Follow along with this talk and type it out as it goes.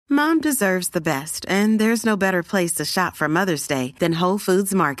Mom deserves the best, and there's no better place to shop for Mother's Day than Whole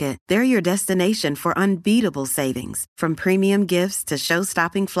Foods Market. They're your destination for unbeatable savings, from premium gifts to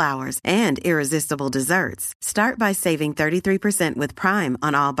show-stopping flowers and irresistible desserts. Start by saving 33% with Prime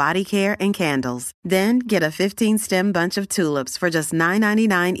on all body care and candles. Then get a 15-stem bunch of tulips for just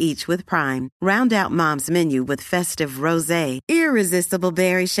 $9.99 each with Prime. Round out Mom's menu with festive rosé, irresistible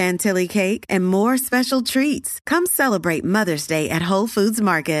berry chantilly cake, and more special treats. Come celebrate Mother's Day at Whole Foods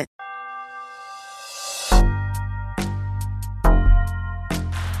Market.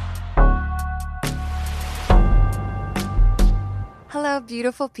 Hello,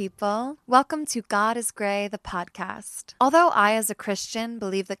 beautiful people. Welcome to God is Gray, the podcast. Although I, as a Christian,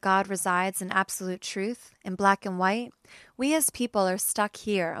 believe that God resides in absolute truth, in black and white, we as people are stuck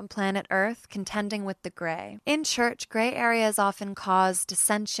here on planet Earth contending with the gray. In church, gray areas often cause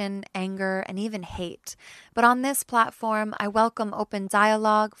dissension, anger, and even hate. But on this platform, I welcome open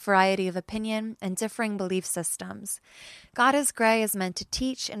dialogue, variety of opinion, and differing belief systems. God is Gray is meant to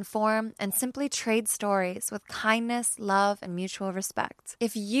teach, inform, and simply trade stories with kindness, love, and mutual respect.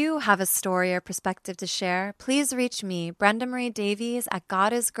 If you have a story or perspective to share, please reach me, Brenda Marie Davies, at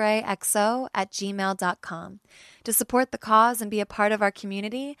godisgrayxo@gmail.com. To support the cause and be a part of our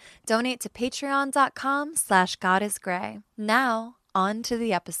community, donate to patreon.com/godisgray. Now, on to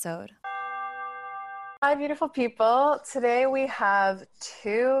the episode. Hi, beautiful people. Today we have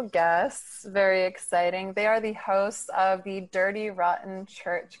two guests, very exciting. They are the hosts of the Dirty Rotten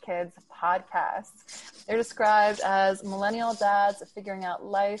Church Kids podcast. They're described as millennial dads figuring out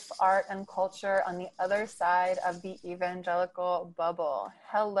life, art, and culture on the other side of the evangelical bubble.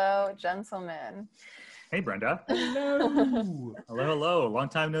 Hello, gentlemen. Hey, Brenda. Hello. Hello. Long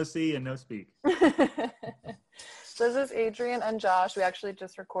time no see and no speak. So this is Adrian and Josh. We actually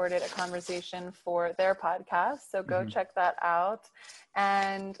just recorded a conversation for their podcast, so go check that out.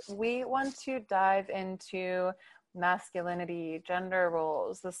 And we want to dive into masculinity, gender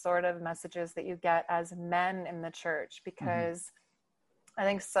roles, the sort of messages that you get as men in the church, because I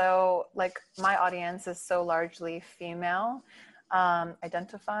think so, like, my audience is so largely female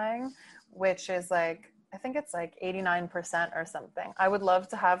identifying, which is like, I think it's like 89% or something. I would love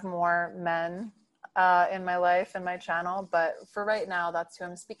to have more men in my life and my channel, but for right now, that's who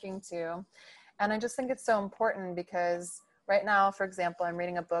I'm speaking to. And I just think it's so important because right now, for example, I'm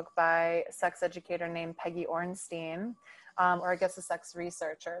reading a book by a sex educator named Peggy Ornstein, or I guess a sex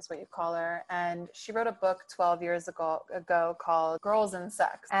researcher is what you call her. And she wrote a book 12 years ago called Girls and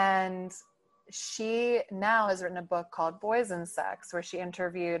Sex. And she now has written a book called Boys and Sex, where she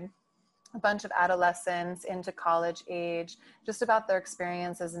interviewed a bunch of adolescents into college age, just about their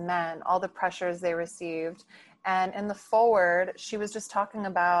experience as men, all the pressures they received. And in the foreword, she was just talking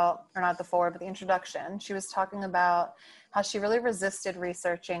about, or not the foreword, but the introduction, she was talking about how she really resisted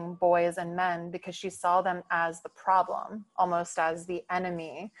researching boys and men because she saw them as the problem, almost as the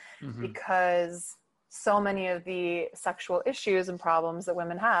enemy, because so many of the sexual issues and problems that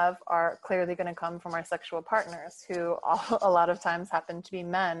women have are clearly going to come from our sexual partners, who a lot of times happen to be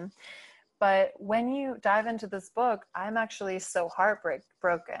men. But when you dive into this book, I'm actually so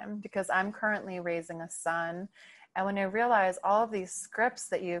heartbroken because I'm currently raising a son. And when I realize all of these scripts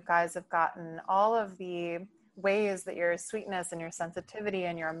that you guys have gotten, all of the ways that your sweetness and your sensitivity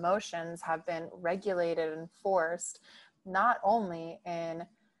and your emotions have been regulated and forced, not only in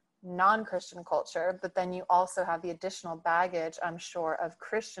non-Christian culture, but then you also have the additional baggage, I'm sure, of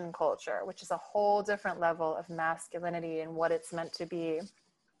Christian culture, which is a whole different level of masculinity and what it's meant to be.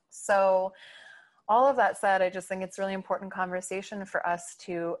 So all of that said, I just think it's really important conversation for us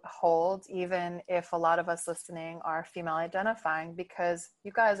to hold, even if a lot of us listening are female identifying, because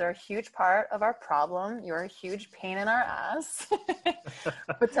you guys are a huge part of our problem. You're a huge pain in our ass,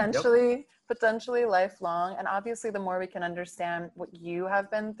 potentially lifelong. And obviously, the more we can understand what you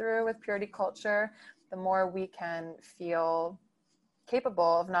have been through with purity culture, the more we can feel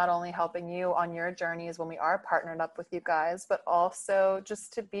capable of not only helping you on your journeys when we are partnered up with you guys, but also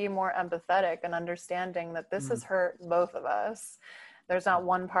just to be more empathetic and understanding that this has hurt both of us. There's not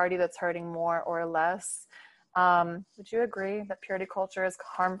one party that's hurting more or less. Would you agree that purity culture is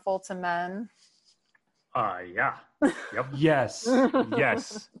harmful to men? Yeah. Yep. Yes.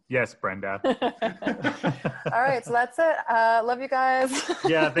 Yes, Brenda. All right, so that's it. Love you guys.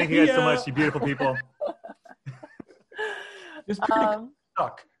 Yeah, thank you guys so much, you beautiful people. This purity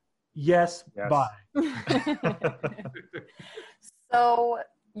suck. Yes. Bye. So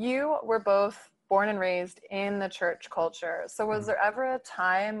you were both born and raised in the church culture. So was there ever a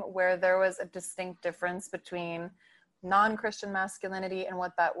time where there was a distinct difference between non-Christian masculinity and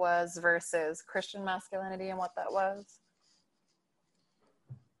what that was versus Christian masculinity and what that was?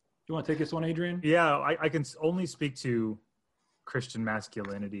 You want to take this one, Adrian? Yeah, I can only speak to Christian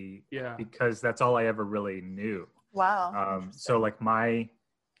masculinity because that's all I ever really knew. Wow. So like my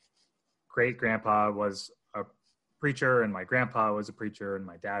great grandpa was a preacher, and my grandpa was a preacher, and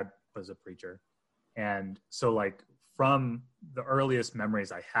my dad was a preacher. And so like from the earliest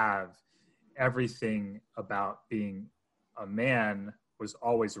memories I have, everything about being a man was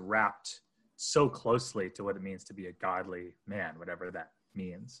always wrapped so closely to what it means to be a godly man, whatever that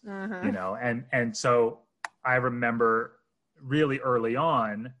means, you know? And so I remember really early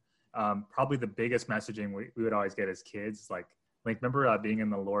on, probably the biggest messaging we would always get as kids, like remember being in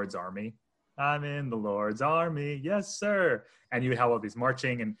the Lord's army? I'm in the Lord's army, yes, sir. And you would have all these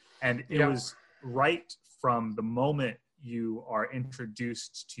marching, and it was right from the moment you are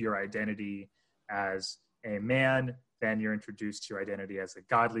introduced to your identity as a man, then you're introduced to your identity as a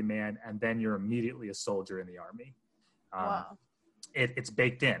godly man, and then you're immediately a soldier in the army. Wow. It's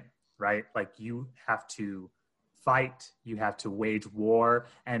baked in, right? Like you have to fight, you have to wage war,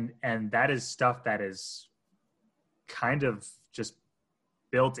 and that is stuff that is kind of just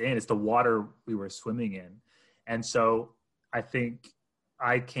built in. It's the water we were swimming in. And so I think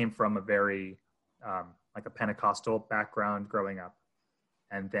I came from a very like a Pentecostal background growing up,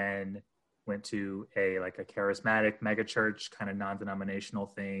 and then went to a charismatic megachurch kind of non-denominational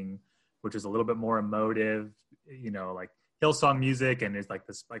thing, which is a little bit more emotive, you know, like Hillsong music, and there's like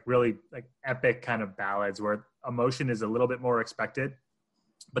this like really like epic kind of ballads where emotion is a little bit more expected.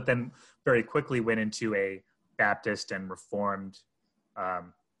 But then very quickly went into a Baptist and Reformed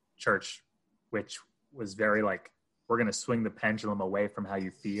church, which was very like, we're going to swing the pendulum away from how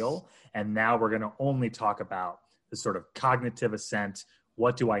you feel, and now we're going to only talk about the sort of cognitive assent.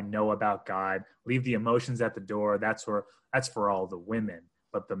 What do I know about God? Leave the emotions at the door. That's for all the women,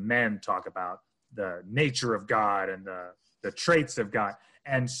 but the men talk about the nature of God and the traits of God.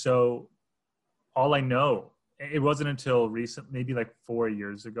 And so all I know, it wasn't until recent, maybe like 4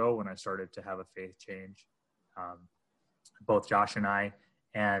 years ago, when I started to have a faith change. Both Josh and I,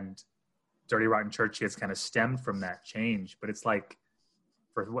 and Dirty Rotten Church Kids kind of stemmed from that change. But it's like,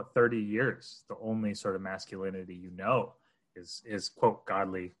 for 30 years, the only sort of masculinity you know is quote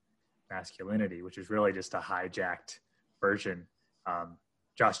godly masculinity, which is really just a hijacked version.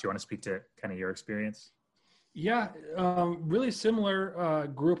 Josh, do you want to speak to kind of your experience? Yeah, really similar.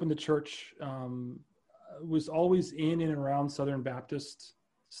 Grew up in the church, was always in and around Southern Baptist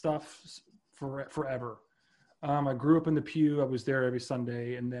stuff forever. I grew up in the pew. I was there every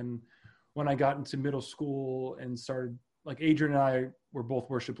Sunday. And then when I got into middle school and started, like Adrian and I were both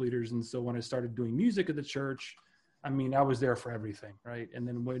worship leaders. And so when I started doing music at the church, I mean, I was there for everything, right? And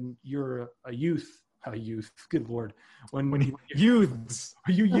then when you're a youth, good Lord, when you youth,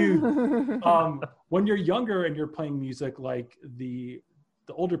 when you're younger and you're playing music, like the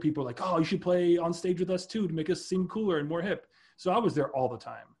older people are like, oh, you should play on stage with us too, to make us seem cooler and more hip. So I was there all the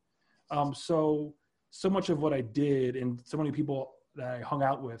time. So much of what I did, and so many people that I hung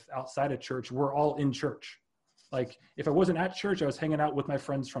out with outside of church were all in church. Like if I wasn't at church, I was hanging out with my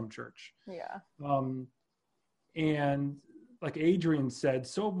friends from church. Yeah. And like Adrian said,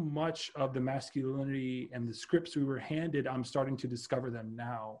 so much of the masculinity and the scripts we were handed, I'm starting to discover them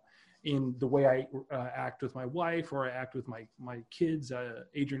now in the way I act with my wife, or I act with my kids.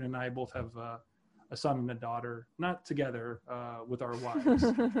 Adrian and I both have a son and a daughter, not together with our wives.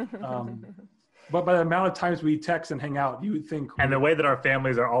 But by the amount of times we text and hang out, you would think. And the way that our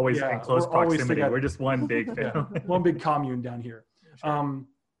families are always in close proximity. We're just one big family. One big commune down here. Sure.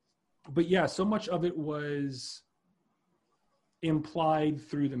 But yeah, so much of it was implied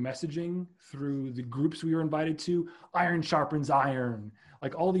through the messaging, through the groups we were invited to. Iron sharpens iron.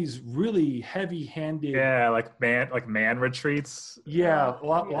 Like all these really heavy-handed. Yeah, like man retreats. Yeah, a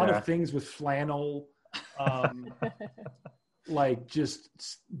lot of things with flannel. Like just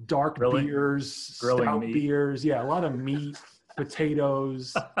dark beers, stout beers. Yeah, a lot of meat,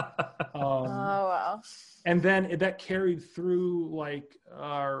 potatoes. Oh, wow. And then that carried through like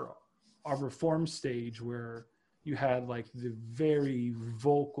our reform stage, where you had like the very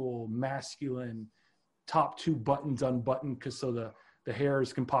vocal, masculine top two buttons unbuttoned so the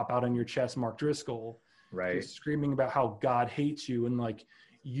hairs can pop out on your chest, Mark Driscoll. Right. Screaming about how God hates you, and like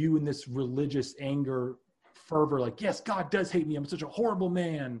you in this religious anger, fervor, like, yes, God does hate me. I'm such a horrible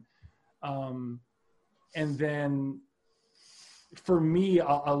man. And then for me,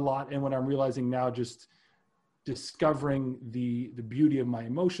 a lot, and what I'm realizing now, just discovering the beauty of my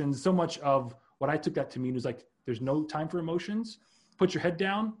emotions, so much of what I took that to mean was like, there's no time for emotions. Put your head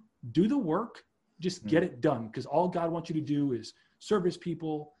down, do the work, just get it done. Because all God wants you to do is service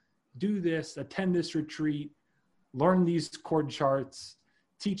people, do this, attend this retreat, learn these chord charts,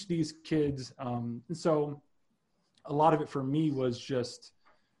 teach these kids. And so a lot of it for me was just,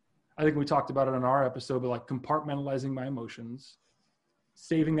 I think we talked about it in our episode, but like compartmentalizing my emotions,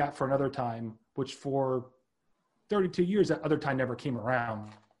 saving that for another time, which for 32 years, that other time never came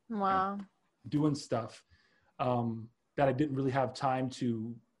around. Wow. Doing stuff that I didn't really have time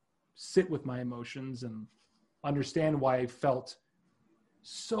to sit with my emotions and understand why I felt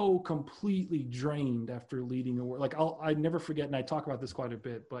so completely drained after leading a work. Like I never forget, and I talk about this quite a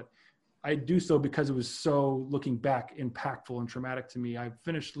bit, but I do so because it was so, looking back, impactful and traumatic to me. I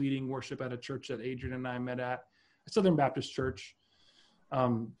finished leading worship at a church that Adrian and I met at, a Southern Baptist church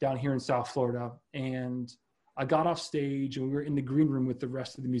down here in South Florida. And I got off stage and we were in the green room with the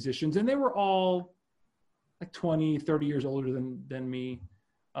rest of the musicians, and they were all like 20, 30 years older than me.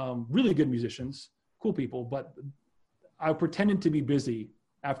 Really good musicians, cool people, but I pretended to be busy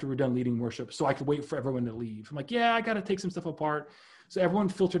after we're done leading worship so I could wait for everyone to leave. I'm like, yeah, I got to take some stuff apart. So everyone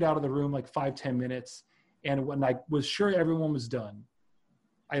filtered out of the room like 5-10 minutes. And when I was sure everyone was done,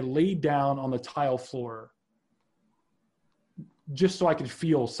 I laid down on the tile floor just so I could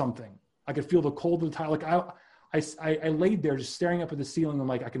feel something. I could feel the cold of the tile. Like I laid there just staring up at the ceiling. I'm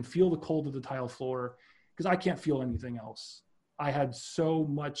like, I can feel the cold of the tile floor because I can't feel anything else. I had so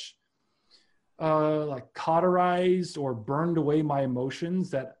much like cauterized or burned away my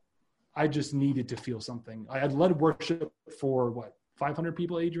emotions that I just needed to feel something. I had led worship for 500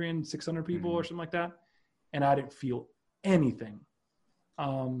 people, Adrian, 600 people or something like that. And I didn't feel anything.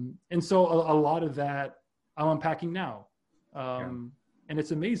 And so a lot of that I'm unpacking now. And it's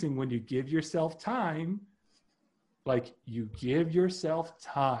amazing when you give yourself time, like you give yourself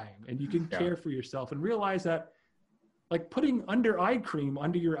time and you can care for yourself and realize that like putting under eye cream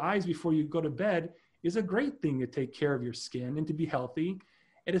under your eyes before you go to bed is a great thing to take care of your skin and to be healthy.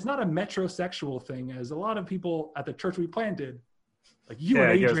 And it's not a metrosexual thing, as a lot of people at the church we planted, like you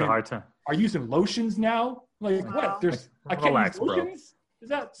and Adrian, a hard time. Are using lotions now. Like what? There's I can't relax, use lotions. Bro. Is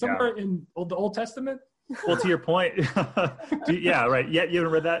that somewhere in the Old Testament? Well, to your point, yeah, right. Yeah, you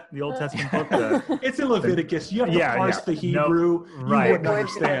haven't read that, the Old Testament book? It's in Leviticus. You have to parse the Hebrew. No, right. You wouldn't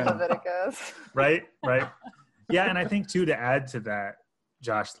understand. Leviticus. Right. Yeah, and I think too, to add to that,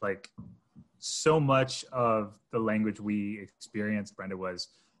 Josh, like so much of the language we experienced, Brenda, was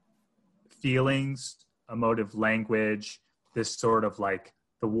feelings, emotive language, this sort of like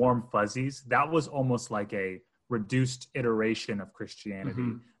the warm fuzzies. That was almost like a reduced iteration of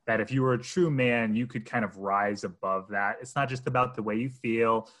Christianity. That if you were a true man, you could kind of rise above that. It's not just about the way you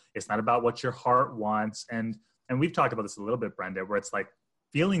feel. It's not about what your heart wants. And we've talked about this a little bit, Brenda, where it's like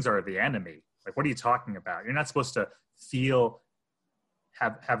feelings are the enemy. Like, what are you talking about? You're not supposed to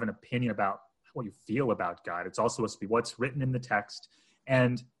have an opinion about what you feel about God. It's also supposed to be what's written in the text.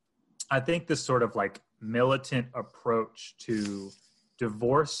 And I think this sort of like militant approach to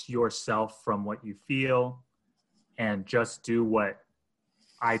divorce yourself from what you feel and just do what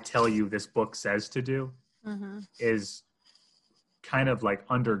I tell you this book says to do is kind of like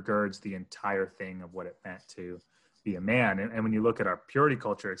undergirds the entire thing of what it meant to be a man. And when you look at our purity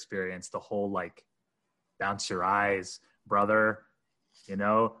culture experience, the whole like bounce your eyes, brother, you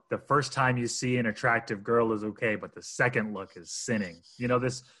know, the first time you see an attractive girl is okay, but the second look is sinning. You know,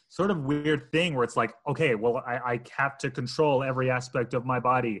 this sort of weird thing where it's like, okay, well, I have to control every aspect of my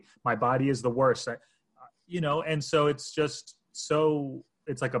body. My body is the worst, and so it's just so,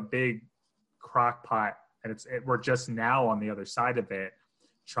 it's like a big crock pot, and we're just now on the other side of it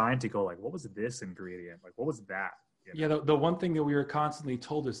trying to go like, what was this ingredient? Like, what was that? You know? Yeah, the one thing that we were constantly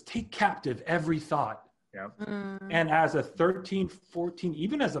told is take captive every thought. Yeah. And as a 13, 14,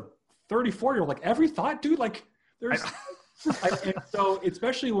 even as a 34-year-old, like every thought, dude, like there's, and so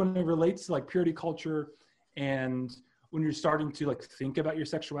especially when it relates to like purity culture and when you're starting to like think about your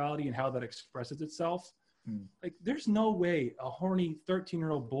sexuality and how that expresses itself, like there's no way a horny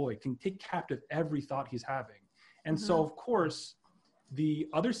 13-year-old boy can take captive every thought he's having. And so of course, the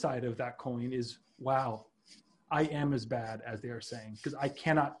other side of that coin is, wow, I am as bad as they are saying, because I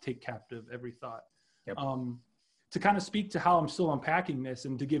cannot take captive every thought. Yep. To kind of speak to how I'm still unpacking this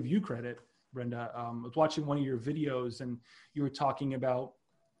and to give you credit, Brenda, I was watching one of your videos and you were talking about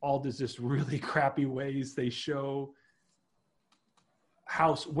all this really crappy ways they show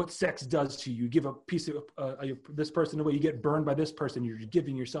what sex does to you. You give a piece of this person away, you get burned by this person, you're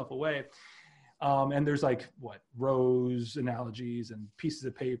giving yourself away. And there's like rose analogies and pieces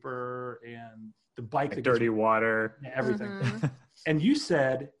of paper and the bike, that dirty water, everything. And you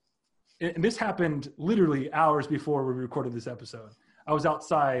said, and this happened literally hours before we recorded this episode. I was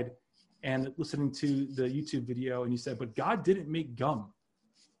outside and listening to the YouTube video, and you said, but God didn't make gum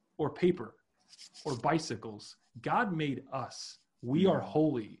or paper or bicycles. God made us. We are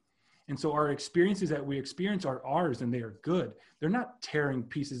holy. And so our experiences that we experience are ours and they are good. They're not tearing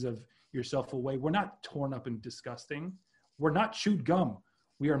pieces of yourself away. We're not torn up and disgusting. We're not chewed gum.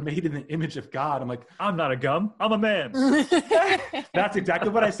 We are made in the image of God. I'm like, I'm not a gum. I'm a man. that's exactly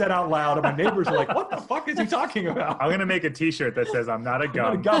what I said out loud. And my neighbors are like, what the fuck is he talking about? I'm going to make a t-shirt that says, I'm not a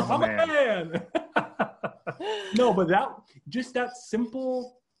gum. I'm a man. No, but that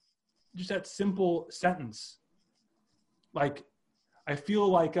simple sentence. Like, I feel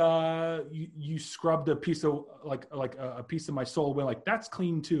like you scrubbed a piece of a piece of my soul away. Like, that's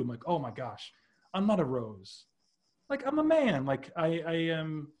clean too. I'm like, oh my gosh, I'm not a rose. Like, I'm a man. Like,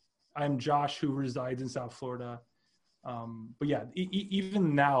 I'm Josh, who resides in South Florida. But yeah,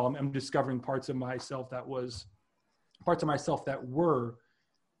 even now I'm discovering parts of myself that were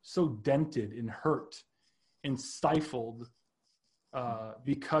so dented and hurt and stifled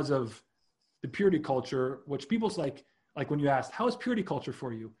because of the purity culture, which people's like when you asked, how is purity culture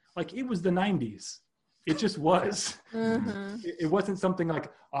for you? Like, it was the 90s. It just was. Mm-hmm. It wasn't something like,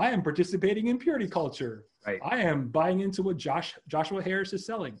 I am participating in purity culture. Right. I am buying into what Joshua Harris is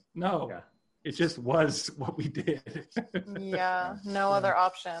selling. No, It just was what we did. Yeah, no other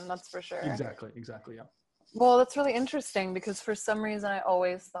option, that's for sure. Exactly, yeah. Well, that's really interesting because for some reason I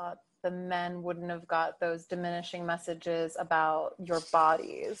always thought the men wouldn't have got those diminishing messages about your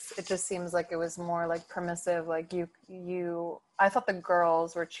bodies. It just seems like it was more like permissive, like I thought the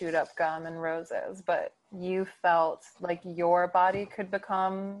girls were chewed up gum and roses, but you felt like your body could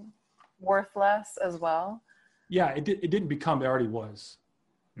become worthless as well. Yeah, it didn't become, it already was.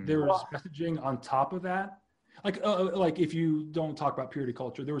 There was messaging on top of that. Like if you don't talk about purity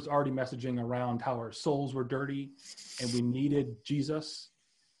culture, there was already messaging around how our souls were dirty and we needed Jesus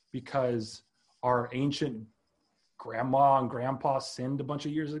because our ancient grandma and grandpa sinned a bunch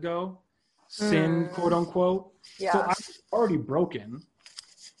of years ago. Sinned, quote unquote. Yeah. So I was already broken.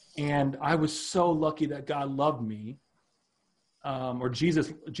 And I was so lucky that God loved me. Or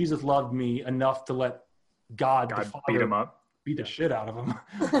Jesus loved me enough to let God the Father beat him up. Beat the shit out of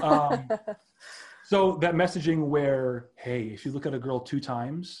him. So that messaging where, hey, if you look at a girl 2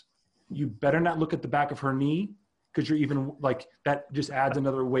 times, you better not look at the back of her knee because you're even like, that just adds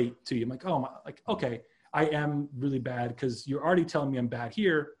another weight to you. I'm like, oh my, like, okay, I am really bad because you're already telling me I'm bad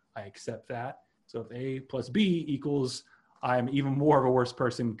here. I accept that. So if A plus B equals, I'm even more of a worse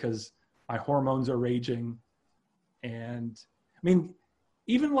person because my hormones are raging. And I mean,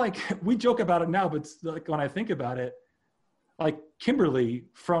 even like we joke about it now, but it's like when I think about it, like Kimberly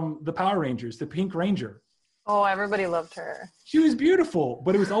from the Power Rangers, the Pink Ranger. Oh, everybody loved her. She was beautiful,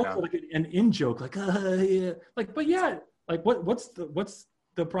 but it was also like an in joke, like, yeah. Like, but yeah, like what's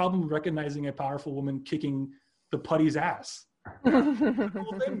the problem with recognizing a powerful woman kicking the putty's ass? Cool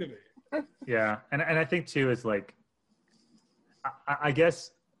thing to me. Yeah, and I think too is like, I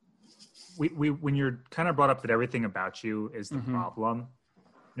guess we when you're kind of brought up that everything about you is the problem.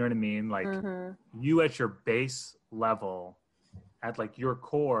 You know what I mean? Like you at your base level, at like your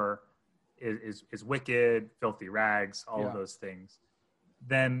core is wicked, filthy rags, all of those things.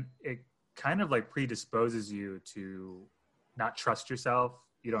 Then it kind of like predisposes you to not trust yourself.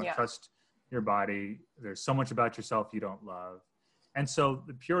 You don't trust your body. There's so much about yourself you don't love. And so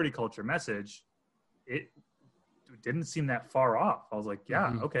the purity culture message, it didn't seem that far off. I was like,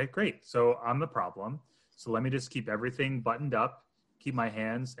 okay, great. So I'm the problem. So let me just keep everything buttoned up, keep my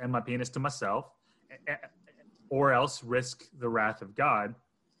hands and my penis to myself, or else risk the wrath of God.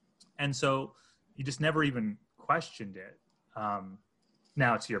 And so you just never even questioned it.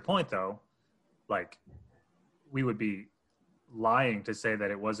 Now, to your point, though, like we would be lying to say that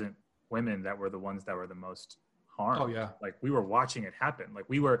it wasn't women that were the ones that were the most harmed. Oh yeah. Like we were watching it happen. Like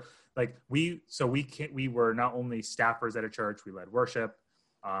we were we were not only staffers at a church, we led worship.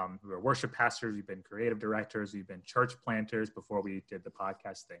 We were worship pastors. We've been creative directors. We've been church planters before we did the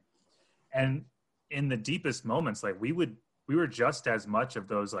podcast thing. And in the deepest moments, like we were just as much of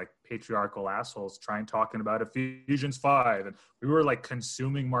those like patriarchal assholes talking about Ephesians 5. And we were like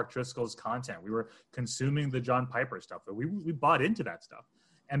consuming Mark Driscoll's content. We were consuming the John Piper stuff. We bought into that stuff.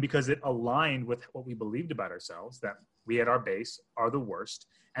 And because it aligned with what we believed about ourselves, that we at our base are the worst.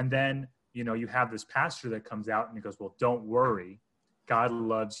 And then, you know, you have this pastor that comes out and he goes, well, don't worry. God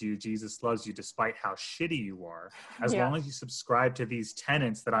loves you. Jesus loves you despite how shitty you are. As long as you subscribe to these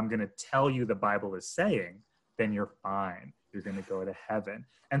tenets that I'm going to tell you the Bible is saying, then you're fine. You're going to go to heaven.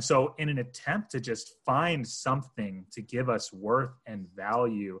 And so in an attempt to just find something to give us worth and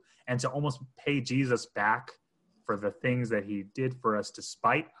value and to almost pay Jesus back for the things that he did for us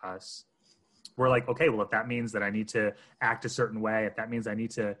despite us, we're like, okay, well, if that means that I need to act a certain way, if that means I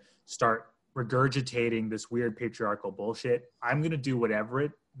need to start regurgitating this weird patriarchal bullshit. I'm going to do whatever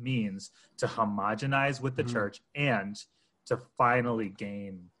it means to homogenize with the church and to finally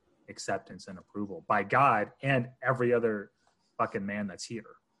gain acceptance and approval by God and every other fucking man that's here,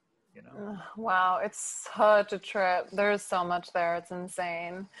 you know? Wow, it's such a trip. There's so much there. It's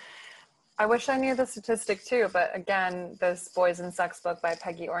insane. I wish I knew the statistic too, but again, this Boys and Sex book by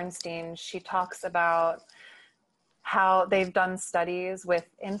Peggy Ornstein, she talks about how they've done studies with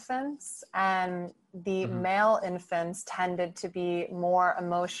infants, and the male infants tended to be more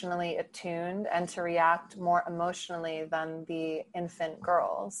emotionally attuned and to react more emotionally than the infant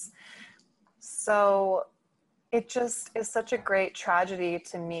girls. So it just is such a great tragedy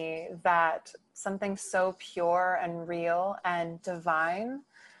to me that something so pure and real and divine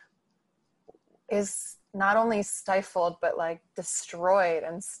is not only stifled, but like destroyed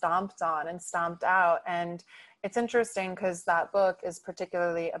and stomped on and stomped out. And it's interesting because that book is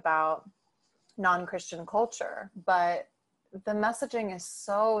particularly about non-Christian culture, but the messaging is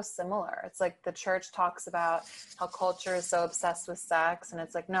so similar. It's like the church talks about how culture is so obsessed with sex, and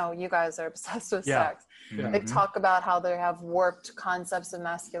it's like, no, you guys are obsessed with sex. They talk about how they have warped concepts of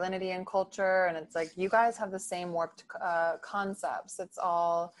masculinity in culture, and it's like, you guys have the same warped concepts. It's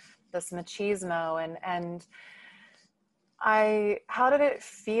all this machismo. And how did it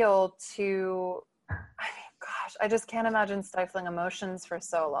feel to, I mean, gosh, I just can't imagine stifling emotions for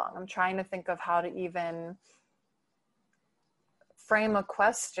so long. I'm trying to think of how to even frame a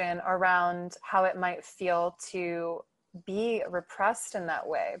question around how it might feel to be repressed in that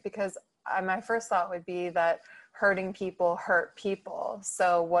way, because my first thought would be that hurting people hurt people.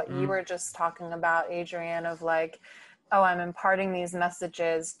 So what you were just talking about, Adrienne, of like, oh, I'm imparting these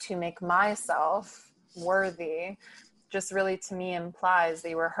messages to make myself worthy, just really to me implies that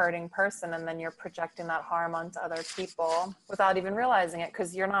you were a hurting person, and then you're projecting that harm onto other people without even realizing it,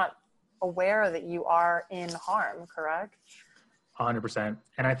 because you're not aware that you are in harm, correct? 100%.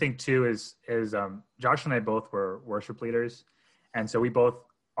 And I think too is Josh and I both were worship leaders. And so we both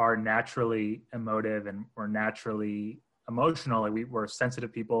are naturally emotive and we're naturally emotional. Like we're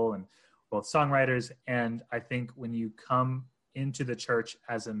sensitive people and both songwriters. And I think when you come into the church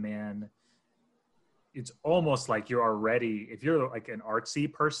as a man, it's almost like you're already, if you're like an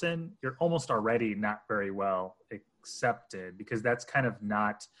artsy person, you're almost already not very well accepted, because that's kind of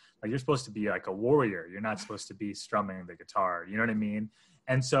not, like, you're supposed to be like a warrior. You're not supposed to be strumming the guitar. You know what I mean?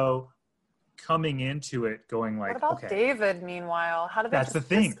 And so coming into it going like, what about okay, David, meanwhile? How did that just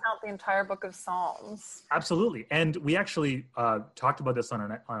discount the entire book of Psalms? Absolutely. And we actually talked about this on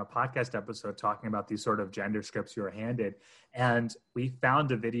a podcast episode, talking about these sort of gender scripts you were handed. And we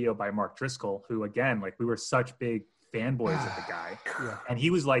found a video by Mark Driscoll, who, again, like, we were such big fanboys of the guy. Yeah. And he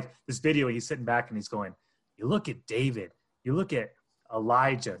was like, this video, he's sitting back and he's going, you look at David, you look at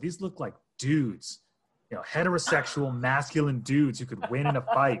Elijah, these look like dudes, you know, heterosexual, masculine dudes who could win in a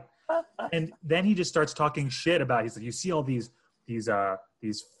fight. And then he just starts talking shit about, he's like, you see all these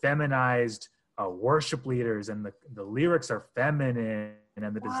feminized worship leaders, and the lyrics are feminine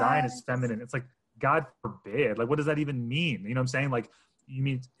and the design is feminine. It's like, God forbid. Like, what does that even mean? You know what I'm saying? Like, you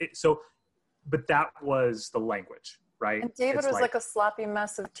mean it, so, but that was the language, right? And David was like a sloppy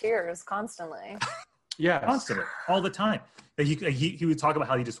mess of tears constantly. Yeah, constantly, all the time. He would talk about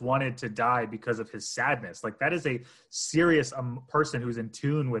how he just wanted to die because of his sadness. Like, that is a serious person who's in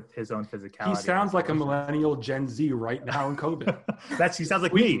tune with his own physicality. He sounds like a millennial Gen Z right now in COVID. He sounds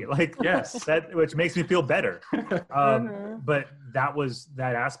like me. Like, yes, which makes me feel better. But that was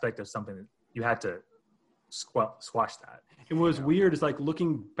that aspect of something that you had to squash that. And what was weird is, like,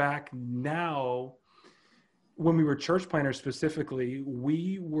 looking back now, when we were church planners specifically,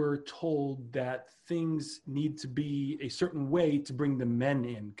 we were told that things need to be a certain way to bring the men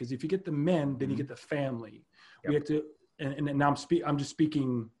in. Because if you get the men, then you get the family. Yep. We have to, and now I'm just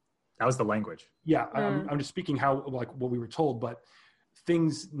speaking. That was the language. Yeah, I'm just speaking how, like, what we were told. But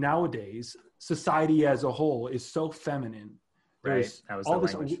things nowadays, society as a whole is so feminine. Right, that was the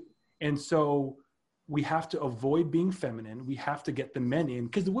language. And so we have to avoid being feminine. We have to get the men in,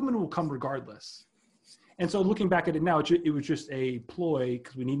 because the women will come regardless. And so looking back at it now, it was just a ploy,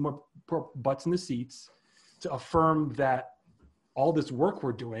 because we need more butts in the seats, to affirm that all this work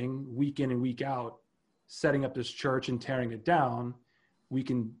we're doing week in and week out, setting up this church and tearing it down, we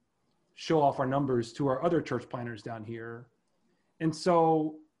can show off our numbers to our other church planners down here. And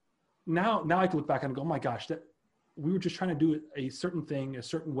so now I can look back and go, oh my gosh, that we were just trying to do a certain thing, a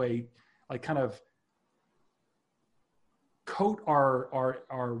certain way, like kind of coat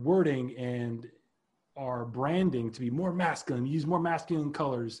our wording and our branding to be more masculine, use more masculine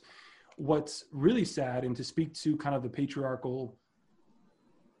colors. What's really sad, and to speak to kind of the patriarchal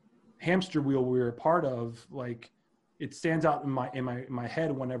hamster wheel we were a part of, like it stands out in my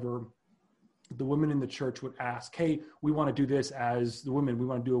head whenever the women in the church would ask, hey, we want to do this as the women, we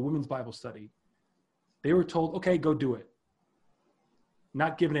want to do a women's Bible study. They were told, okay, go do it.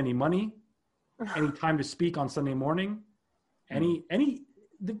 Not given any money, any time to speak on Sunday morning,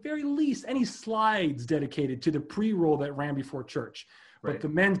 the very least, any slides dedicated to the pre-roll that ran before church. But the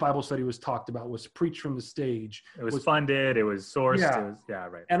men's Bible study was talked about, was preached from the stage. It was funded, it was sourced. Yeah.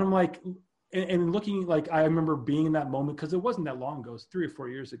 And I'm like, and looking, like, I remember being in that moment, because it wasn't that long ago, it was 3 or 4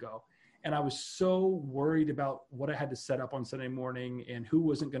 years ago. And I was so worried about what I had to set up on Sunday morning and who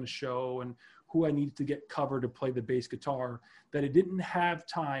wasn't going to show and who I needed to get covered to play the bass guitar, that I didn't have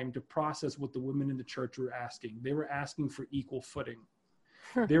time to process what the women in the church were asking. They were asking for equal footing.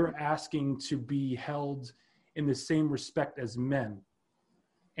 They were asking to be held in the same respect as men.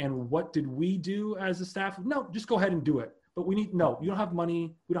 And what did we do as a staff? No, just go ahead and do it. But you don't have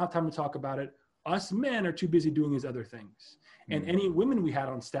money. We don't have time to talk about it. Us men are too busy doing these other things. And any women we had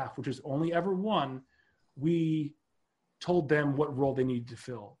on staff, which was only ever one, we told them what role they needed to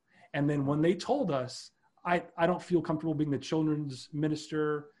fill. And then when they told us, I don't feel comfortable being the children's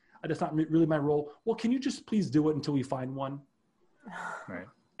minister, that's not really my role. Well, can you just please do it until we find one? Right.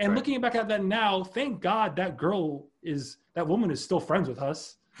 And looking back at that now, thank God that woman is still friends with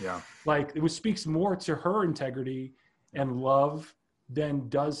us. Yeah. Like, it speaks more to her integrity and love than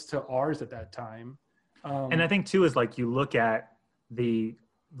does to ours at that time. And I think too, is like, you look at the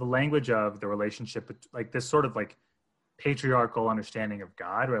language of the relationship, like this sort of like patriarchal understanding of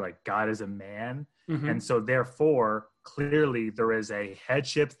God, where like God is a man. Mm-hmm. And so therefore, clearly there is a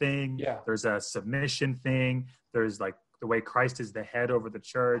headship thing. Yeah. There's a submission thing. There's like the way Christ is the head over the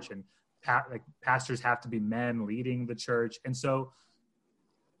church, and like pastors have to be men leading the church. And so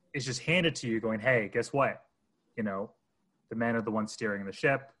it's just handed to you going, hey, guess what? The men are the ones steering the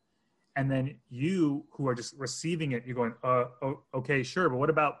ship. And then you who are just receiving it, you're going, okay, sure. But what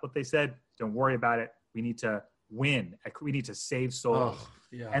about what they said? Don't worry about it. We need to win. We need to save souls. Oh,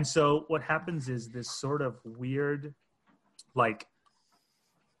 yeah. And so what happens is this sort of weird, like,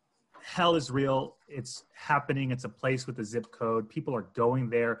 hell is real. It's happening. It's a place with a zip code. People are going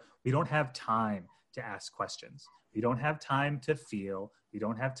there. We don't have time to ask questions. We don't have time to feel. We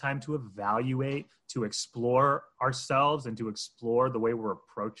don't have time to evaluate, to explore ourselves and to explore the way we're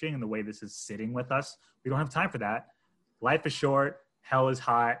approaching and the way this is sitting with us. We don't have time for that. Life is short. Hell is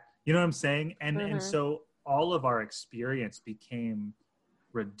hot. You know what I'm saying? And so all of our experience became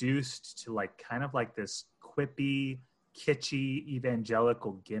reduced to like kind of like this quippy, kitschy,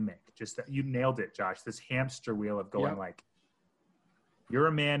 evangelical gimmick. Just that, you nailed it, Josh. This hamster wheel of going like, you're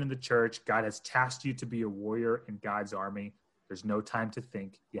a man in the church. God has tasked you to be a warrior in God's army. There's no time to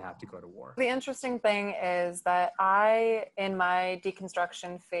think. You have to go to war. The interesting thing is that I, in my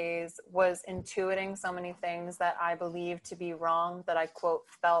deconstruction phase, was intuiting so many things that I believed to be wrong, that I, quote,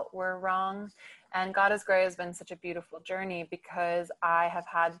 felt were wrong. And God is Gray has been such a beautiful journey because I have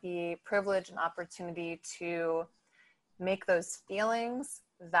had the privilege and opportunity to make those feelings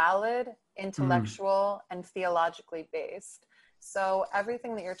valid, intellectual, and theologically based. So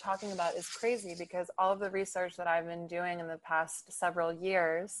everything that you're talking about is crazy because all of the research that I've been doing in the past several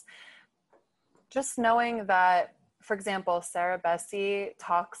years, just knowing that, for example, Sarah Bessey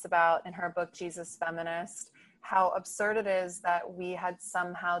talks about in her book, Jesus Feminist, how absurd it is that we had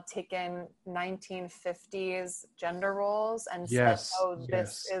somehow taken 1950s gender roles and said, oh,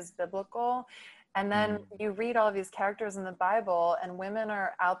 this is biblical. And then you read all of these characters in the Bible and women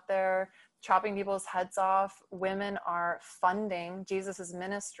are out there chopping people's heads off. Women are funding Jesus's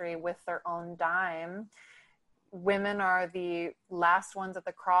ministry with their own dime. Women are the last ones at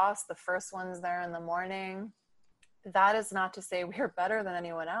the cross, the first ones there in the morning. That is not to say we're better than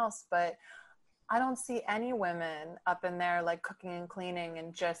anyone else, but I don't see any women up in there like cooking and cleaning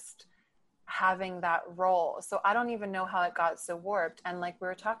and just having that role. So I don't even know how it got so warped. And like we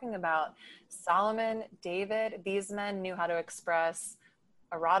were talking about, Solomon, David, these men knew how to express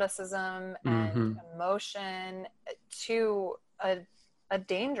eroticism and emotion to a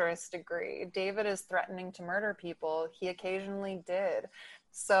dangerous degree. David is threatening to murder people. He occasionally did.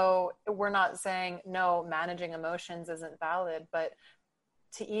 So we're not saying, no, managing emotions isn't valid, but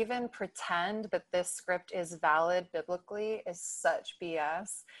to even pretend that this script is valid biblically is such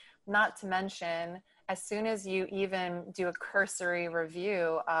BS. Not to mention, as soon as you even do a cursory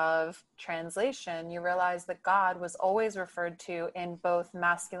review of translation, you realize that God was always referred to in both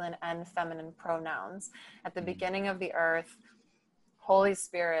masculine and feminine pronouns. At the beginning of the earth, Holy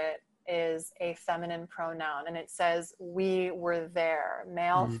Spirit is a feminine pronoun, and it says, we were there,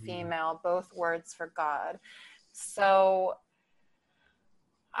 male, female, both words for God. So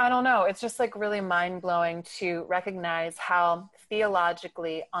I don't know. It's just like really mind blowing to recognize how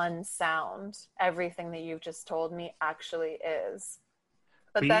theologically unsound everything that you've just told me actually is.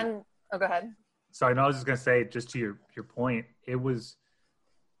 But then, oh, go ahead. So I know I was just going to say, just to your point, it was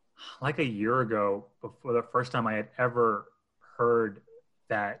like a year ago before the first time I had ever heard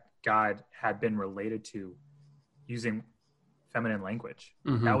that God had been related to using feminine language.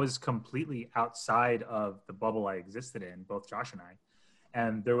 Mm-hmm. That was completely outside of the bubble I existed in, both Josh and I.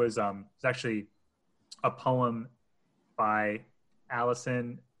 And there was actually a poem by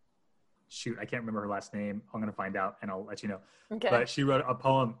Allison. Shoot, I can't remember her last name. I'm going to find out and I'll let you know. Okay. But she wrote a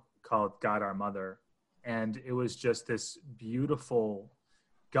poem called God Our Mother. And it was just this beautiful,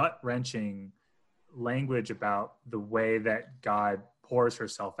 gut-wrenching language about the way that God pours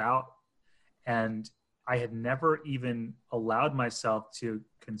herself out. And I had never even allowed myself to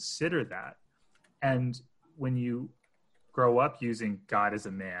consider that. And when you grow up using God as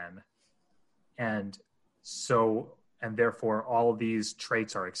a man, and therefore all these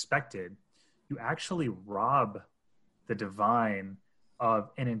traits are expected, you actually rob the divine of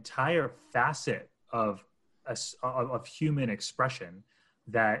an entire facet of human expression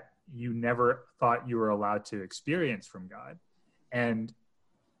that you never thought you were allowed to experience from God. And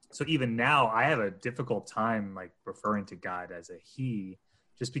so even now I have a difficult time like referring to God as a he,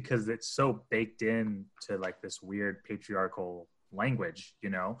 just because it's so baked in to like this weird patriarchal language, you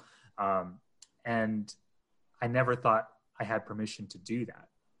know? And I never thought I had permission to do that.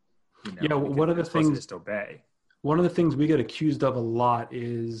 You know, yeah, one of the things, just obey. One of the things we get accused of a lot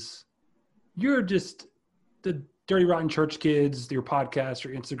is you're just the dirty rotten church kids. Your podcast or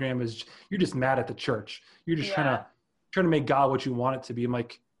Instagram is, you're just mad at the church. You're just trying to make God what you want it to be. I'm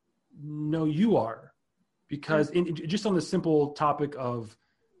like, no, you are, because just on the simple topic of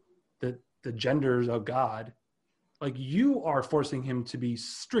the genders of God, like you are forcing him to be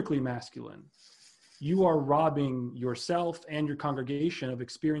strictly masculine. You are robbing yourself and your congregation of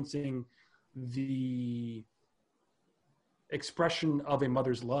experiencing the expression of a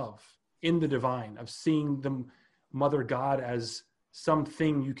mother's love in the divine, of seeing the mother God as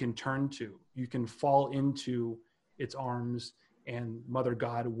something you can turn to. You can fall into its arms and mother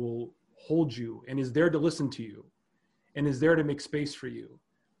God will hold you and is there to listen to you and is there to make space for you.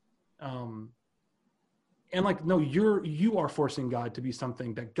 And like, no, you are forcing God to be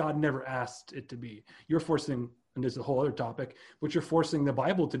something that God never asked it to be. You're forcing, and there's a whole other topic, but you're forcing the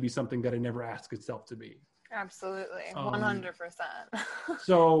Bible to be something that it never asked itself to be. Absolutely. 100%.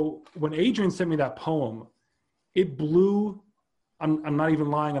 So when Adrian sent me that poem, it blew, I'm not even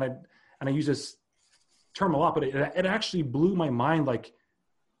lying. And I use this term a lot, but it actually blew my mind. Like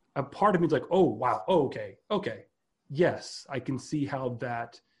a part of me is like, oh, wow. Oh, okay. Yes. I can see how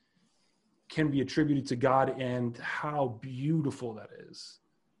that can be attributed to God and how beautiful that is.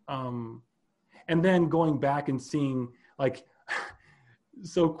 And then going back and seeing like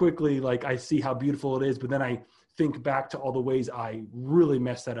so quickly, like I see how beautiful it is, but then I think back to all the ways I really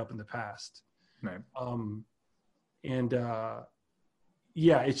messed that up in the past. Right.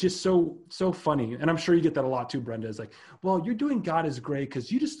 Yeah, it's just so funny. And I'm sure you get that a lot too, Brenda. It's like, well, you're doing God is great because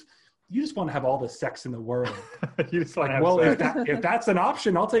you just want to have all the sex in the world. You just want to have well, sex. if that's an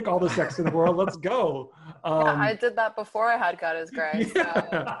option, I'll take all the sex in the world. Let's go. I did that before I had God is great.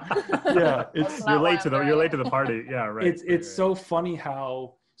 Yeah, so. Yeah. You're late to the party. Yeah, right. It's so funny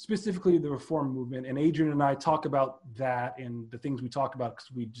how specifically the Reform movement, and Adrian and I talk about that and the things we talk about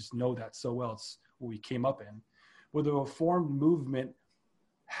because we just know that so well. It's what we came up in. Where the Reformed movement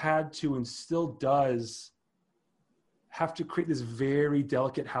had to and still does have to create this very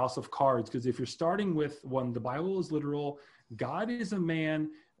delicate house of cards, because if you're starting with one, the Bible is literal, God is a man,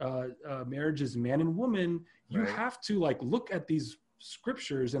 marriage is man and woman, you have to like look at these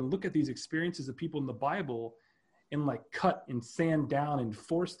scriptures and look at these experiences of people in the Bible and like cut and sand down and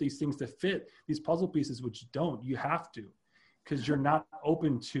force these things to fit these puzzle pieces, which don't. You have to, because you're not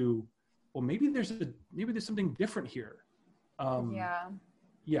open to, well, maybe there's something different here.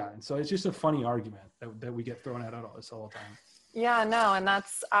 Yeah, and so it's just a funny argument that we get thrown at us all the time. Yeah, no, and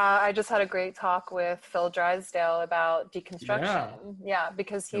that's, I just had a great talk with Phil Drysdale about deconstruction. Yeah,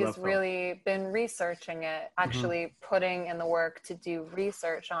 because he's really been researching it, actually putting in the work to do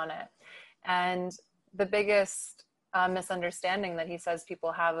research on it. And the biggest misunderstanding that he says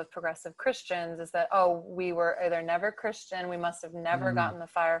people have of progressive Christians is that, oh, we were either never Christian, we must have never gotten the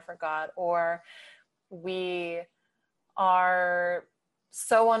fire for God, or we are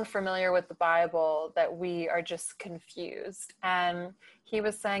so unfamiliar with the Bible that we are just confused. And he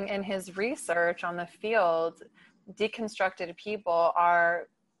was saying in his research on the field, deconstructed people are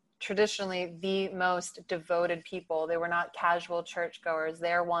traditionally the most devoted people. They were not casual churchgoers.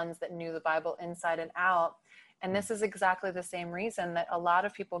 They're ones that knew the Bible inside and out. And this is exactly the same reason that a lot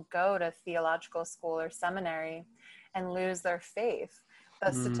of people go to theological school or seminary and lose their faith.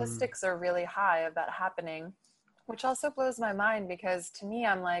 The statistics are really high of that happening, which also blows my mind, because to me,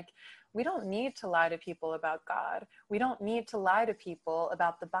 I'm like, we don't need to lie to people about God. We don't need to lie to people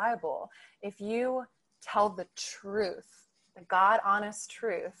about the Bible. If you tell the truth, the God honest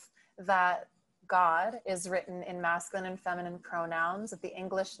truth, that God is written in masculine and feminine pronouns, that the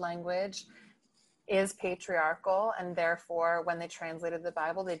English language is patriarchal, and therefore when they translated the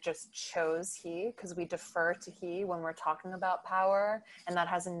Bible, they just chose he, because we defer to he when we're talking about power, and that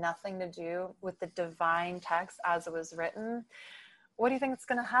has nothing to do with the divine text as it was written. What do you think is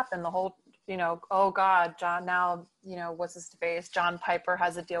going to happen? The whole, oh God, John, now, what's his face? John Piper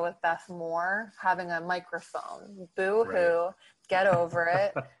has a deal with Beth Moore having a microphone. Boo-hoo, right. Get over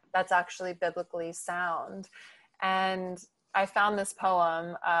it. That's actually biblically sound. And I found this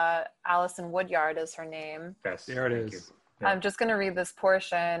poem, Alison Woodyard is her name. Yes, there it is. Yeah. I'm just going to read this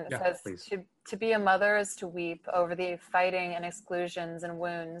portion. It says, to be a mother is to weep over the fighting and exclusions and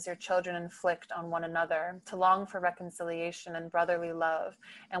wounds your children inflict on one another, to long for reconciliation and brotherly love,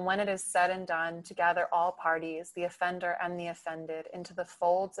 and when it is said and done, to gather all parties, the offender and the offended, into the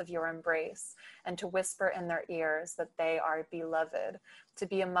folds of your embrace, and to whisper in their ears that they are beloved. To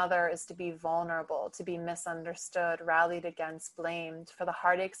be a mother is to be vulnerable, to be misunderstood, rallied against, blamed, for the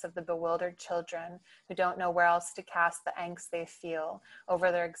heartaches of the bewildered children who don't know where else to cast the angst they feel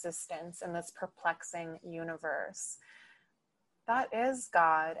over their existence in this perplexing universe. That is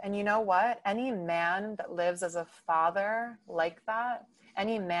God. And you know what? Any man that lives as a father like that,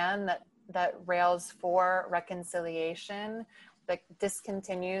 any man that rails for reconciliation, that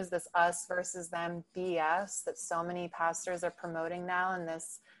discontinues this us versus them BS that so many pastors are promoting now in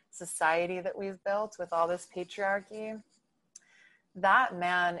this society that we've built with all this patriarchy, that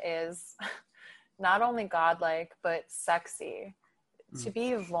man is not only godlike, but sexy. To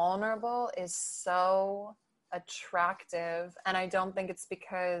be vulnerable is so attractive. And I don't think it's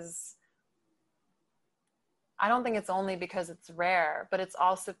only because it's rare, but it's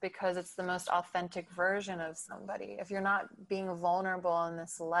also because it's the most authentic version of somebody. If you're not being vulnerable in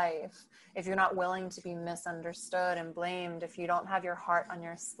this life, if you're not willing to be misunderstood and blamed, if you don't have your heart on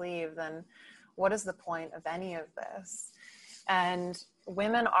your sleeve, then what is the point of any of this? And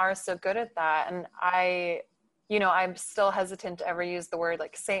women are so good at that. And I'm still hesitant to ever use the word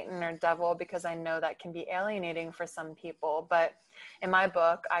like Satan or devil, because I know that can be alienating for some people. But in my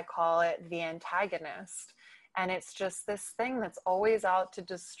book, I call it the antagonist. And it's just this thing that's always out to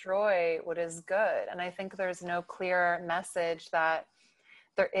destroy what is good. And I think there's no clear message that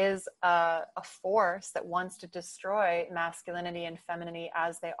there is a force that wants to destroy masculinity and femininity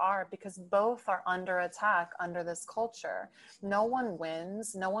as they are, because both are under attack under this culture. No one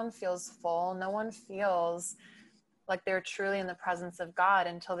wins. No one feels full. No one feels like they're truly in the presence of God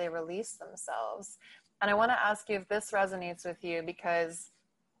until they release themselves. And I want to ask you if this resonates with you, because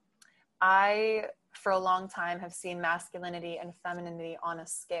I, for a long time, have seen masculinity and femininity on a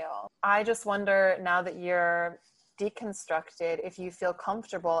scale. I just wonder, now that you're deconstructed, if you feel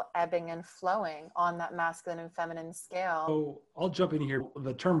comfortable ebbing and flowing on that masculine and feminine scale. So I'll jump in here.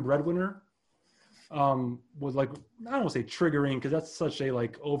 The term breadwinner was like, I don't want to say triggering, because that's such a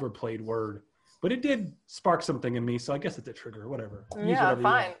like overplayed word, but it did spark something in me. So I guess it's a trigger, whatever. Yeah,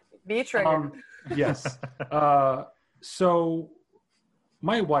 fine. Be triggered. Yes. So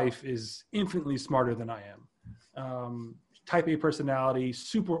my wife is infinitely smarter than I am. Type A personality,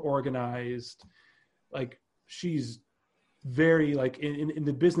 super organized. Like, she's very, like, in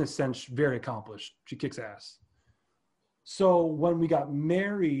the business sense, very accomplished. She kicks ass. So when we got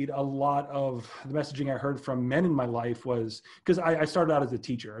married, a lot of the messaging I heard from men in my life was, because I started out as a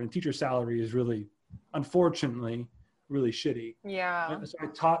teacher, and teacher salary is really, unfortunately, really shitty. Yeah. So I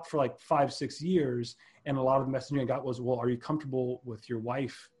taught for like 5-6 years, and a lot of the messaging I got was, well, are you comfortable with your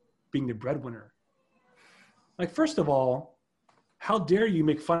wife being the breadwinner? Like, first of all, how dare you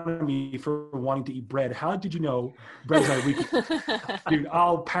make fun of me for wanting to eat bread? How did you know bread's my weakness? Dude,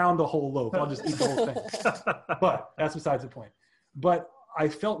 I'll pound the whole loaf. I'll just eat the whole thing. But that's besides the point. But I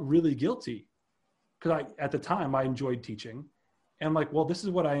felt really guilty, because at the time I enjoyed teaching. And I'm like, well, this is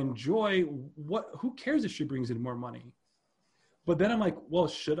what I enjoy. Who cares if she brings in more money? But then I'm like, well,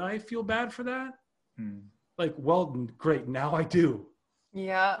 should I feel bad for that? Like, well, great. Now I do.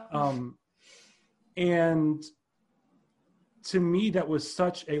 Yeah. And to me, that was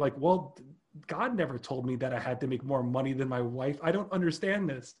such a like, well, God never told me that I had to make more money than my wife. I don't understand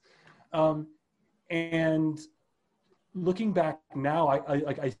this. And looking back now,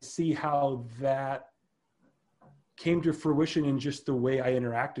 I see how that came to fruition in just the way I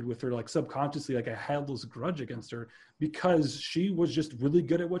interacted with her, like subconsciously, like I held this grudge against her because she was just really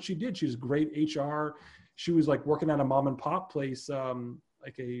good at what she did. She was great HR. She was like working at a mom and pop place,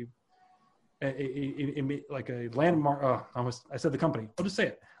 like a landmark. I said the company. I'll just say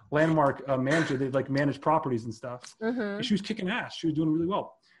it. Landmark manager. They like manage properties and stuff. Mm-hmm. And she was kicking ass. She was doing really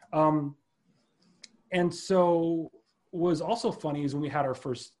well. And so what was also funny is when we had our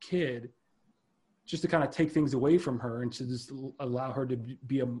first kid, just to kind of take things away from her and to just allow her to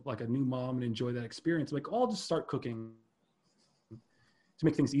be a new mom and enjoy that experience. Like, I'll just start cooking to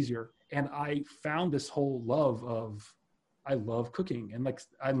make things easier. And I found this whole love of, I love cooking,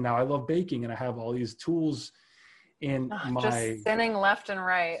 and now I love baking, and I have all these tools in just sinning left and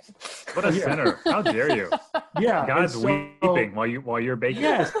right. What a sinner. How dare you? Yeah. God's weeping while you're baking.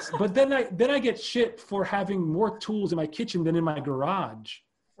 Yes. But then I get shit for having more tools in my kitchen than in my garage.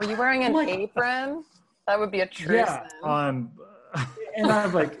 Were you wearing an apron? That would be a true sin. And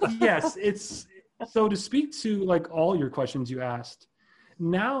I'm like, yes, it's so to speak to like all your questions you asked.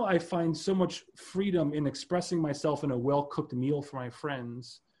 Now I find so much freedom in expressing myself in a well-cooked meal for my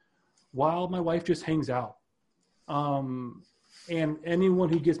friends while my wife just hangs out. And anyone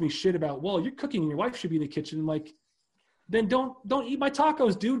who gives me shit about, well, you're cooking and your wife should be in the kitchen, like, then don't eat my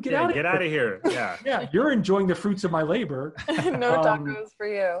tacos, dude. Get out of here. Yeah. Yeah. You're enjoying the fruits of my labor. No tacos for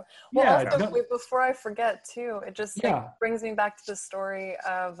you. Well, also, before I forget too, it just brings me back to the story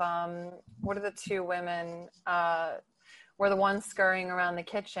of, what are the two women, were the ones scurrying around the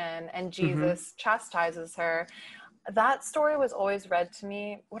kitchen and Jesus chastises her. That story was always read to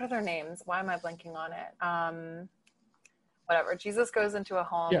me. What are their names? Why am I blanking on it? Whatever. Jesus goes into a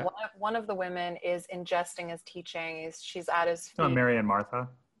home. Yeah. One of the women is ingesting his teaching. She's at his feet. Oh, Mary and Martha.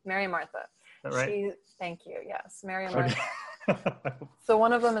 Mary and Martha. Is that right? Thank you. Yes, Mary and Martha. So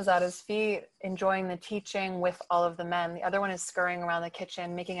one of them is at his feet, enjoying the teaching with all of the men. The other one is scurrying around the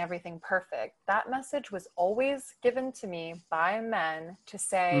kitchen, making everything perfect. That message was always given to me by men to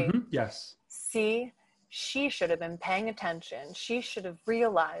say, yes, see, she should have been paying attention. She should have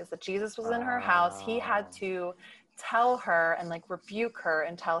realized that Jesus was in her house. He had to tell her and like rebuke her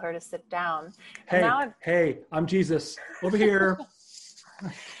and tell her to sit down. Hey, I'm Jesus over here.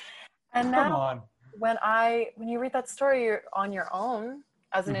 And now when you read that story, you're on your own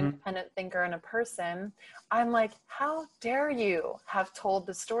as an independent thinker and a person. I'm like, how dare you have told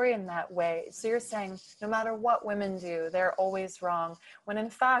the story in that way? So you're saying no matter what women do, they're always wrong. When in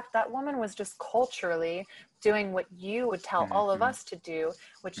fact, that woman was just culturally doing what you would tell all of us to do,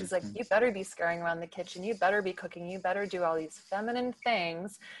 which is like, you better be scurrying around the kitchen. You better be cooking. You better do all these feminine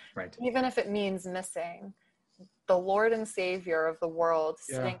things, right? Even if it means missing the Lord and Savior of the world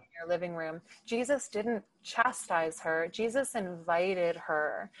sitting in your living room. Jesus didn't chastise her. Jesus invited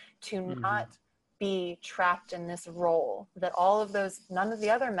her to not be trapped in this role that none of the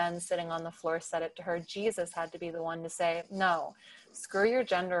other men sitting on the floor said it to her. Jesus had to be the one to say, no, screw your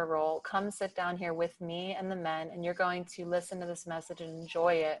gender role. Come sit down here with me and the men, and you're going to listen to this message and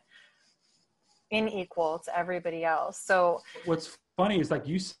enjoy it in equal to everybody else. So what's funny is, like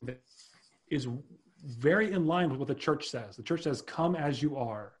you said, is very in line with what the church says. The church says, come as you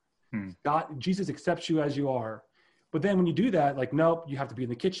are. God, Jesus accepts you as you are. But then when you do that, like, nope, you have to be in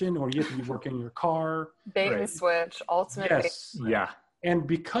the kitchen, or you have to be working in your car. Bait and switch, ultimate bait and switch. Yeah. And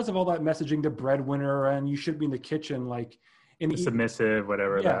because of all that messaging, the breadwinner, and you should be in the kitchen, like, submissive,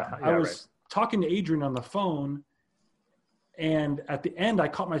 whatever. I was talking to Adrian on the phone, and at the end, I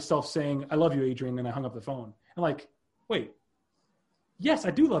caught myself saying, I love you, Adrian, and I hung up the phone. I'm like, wait. Yes,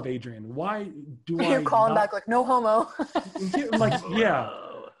 I do love Adrian. Why do You're calling back like, no homo. I'm like, yeah.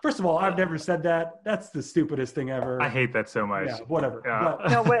 First of all, I've never said that. That's the stupidest thing ever. I hate that so much. Yeah, whatever. Yeah.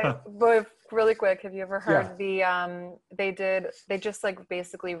 No, but really quick, have you ever heard they just like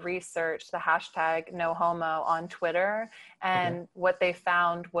basically researched the hashtag no homo on Twitter, and what they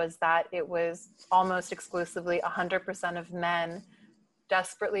found was that it was almost exclusively 100% of men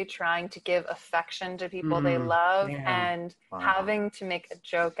desperately trying to give affection to people they love and having to make a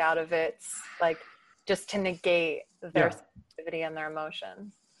joke out of it, like just to negate their sensitivity and their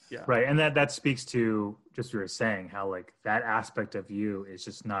emotions. Yeah. Right. And that speaks to just what you were saying, how like that aspect of you is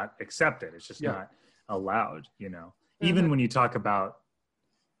just not accepted. It's just not allowed, you know, even when you talk about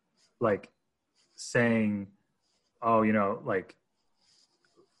like saying, oh, you know, like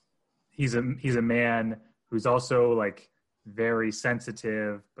he's a man who's also like very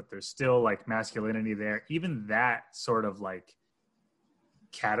sensitive, but there's still like masculinity there. Even that sort of like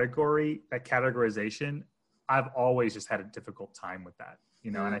categorization, I've always just had a difficult time with that.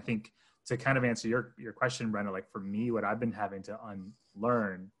 you know. And I think to kind of answer your question, Brenda, like for me, what I've been having to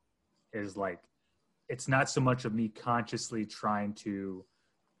unlearn is like, it's not so much of me consciously trying to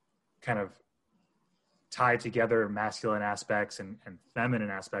kind of tie together masculine aspects and feminine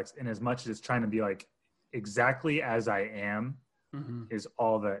aspects, in as much as it's trying to be like, exactly as I am is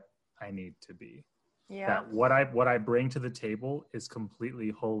all that I need to be. Yeah. That what I bring to the table is completely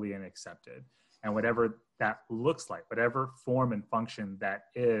holy and accepted. And whatever that looks like, whatever form and function that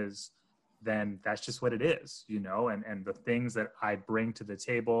is, then that's just what it is, you know. And the things that I bring to the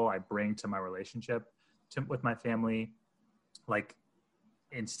table, I bring to my relationship with my family, like,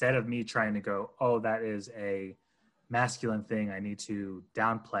 instead of me trying to go, oh, that is a masculine thing I need to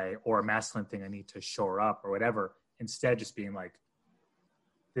downplay, or a masculine thing I need to shore up, or whatever, instead just being like,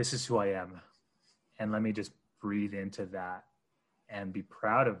 this is who I am. And let me just breathe into that and be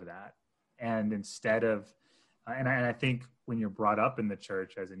proud of that. And instead of, and I think when you're brought up in the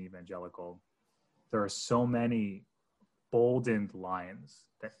church as an evangelical, there are so many boldened lines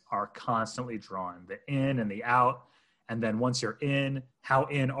that are constantly drawn, the in and the out. And then once you're in, how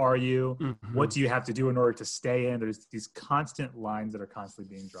in are you? What do you have to do in order to stay in? There's these constant lines that are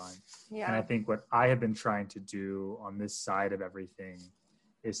constantly being drawn. Yeah. And I think what I have been trying to do on this side of everything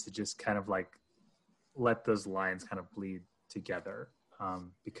is to just kind of like let those lines kind of bleed together,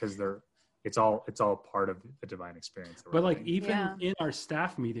 because it's all part of the divine experience. But like even in our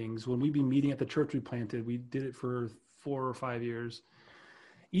staff meetings, when we'd be meeting at the church we planted, we did it for 4 or 5 years.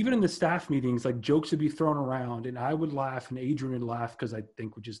 Even in the staff meetings, like jokes would be thrown around and I would laugh and Adrian would laugh, because I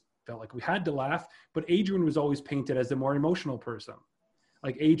think we just felt like we had to laugh. But Adrian was always painted as the more emotional person.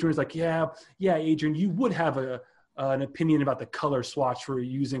 Like Adrian's like, yeah, Adrian, you would have an opinion about the color swatch we're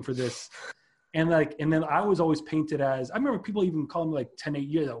using for this. And then I was always painted as, I remember people even calling me like,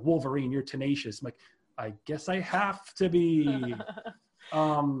 you're Wolverine, you're tenacious. I'm like, I guess I have to be.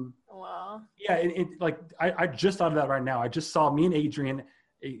 Wow. Yeah, like I just thought of that right now. I just saw me and Adrian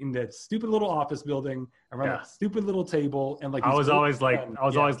in that stupid little office building around that stupid little table, and like I was always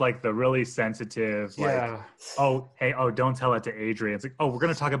like the really sensitive, like, don't tell it to Adrian. It's like, oh, we're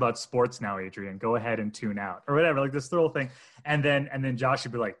gonna talk about sports now, Adrian. Go ahead and tune out or whatever, like this little thing. And then Josh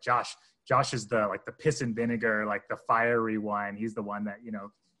would be like, Josh is the piss and vinegar, like the fiery one. He's the one that, you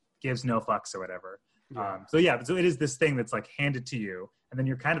know, gives no fucks or whatever. Yeah. So it is this thing that's like handed to you, and then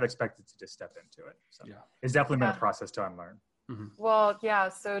you're kind of expected to just step into it. So it's definitely been a process to unlearn. Well, yeah.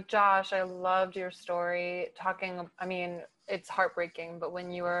 So Josh, I loved your story it's heartbreaking, but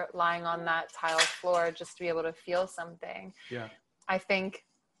when you were lying on that tile floor, just to be able to feel something. Yeah. I think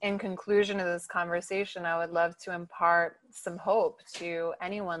in conclusion of this conversation, I would love to impart some hope to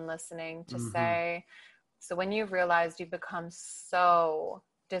anyone listening to say, so when you've realized you've become so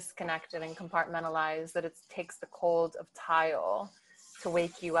disconnected and compartmentalized that it takes the cold of tile to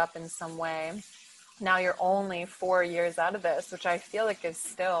wake you up in some way. Now you're only 4 years out of this, which I feel like is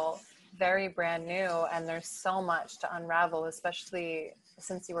still very brand new. And there's so much to unravel, especially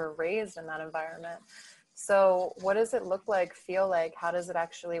since you were raised in that environment. So what does it look like, feel like? How does it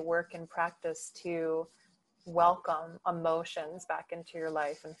actually work in practice to welcome emotions back into your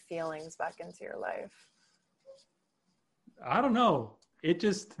life and feelings back into your life? I don't know. It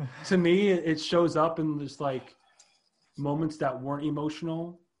just, to me, it shows up in just like moments that weren't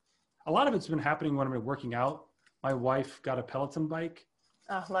emotional. A lot of it's been happening when I'm working out. My wife got a Peloton bike.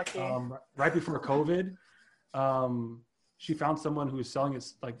 Oh, lucky. Right before COVID. She found someone who was selling it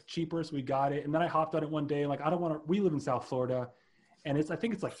like cheaper, so we got it. And then I hopped on it one day. Like, we live in South Florida, and I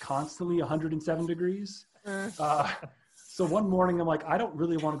think it's like constantly 107 degrees. So one morning I'm like, I don't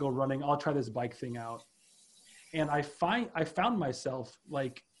really want to go running. I'll try this bike thing out. And I found myself,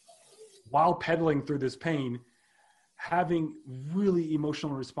 like, while pedaling through this pain, having really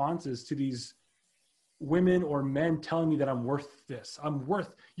emotional responses to these women or men telling me that I'm worth this.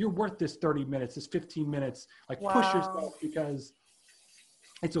 You're worth this 30 minutes, this 15 minutes. Like, push yourself, because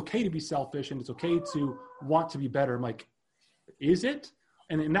it's okay to be selfish and it's okay to want to be better. I'm like, is it?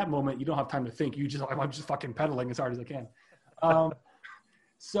 And in that moment, you don't have time to think. I'm just fucking pedaling as hard as I can.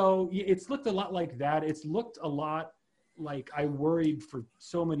 So it's looked a lot like that. It's looked a lot like I worried for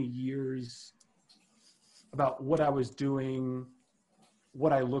so many years about what I was doing,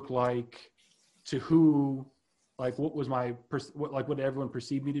 what I looked like, to who, like what was what everyone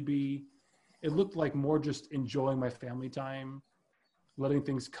perceived me to be. It looked like more just enjoying my family time, letting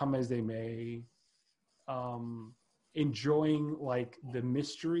things come as they may, enjoying like the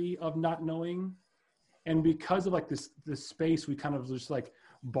mystery of not knowing. And because of like this space, we kind of just like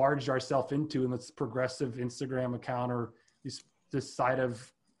barged ourselves into in this progressive Instagram account, or this side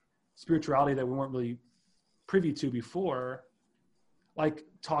of spirituality that we weren't really privy to before. like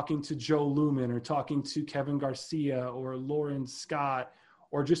talking to Joe Lumen or talking to Kevin Garcia or Lauren Scott,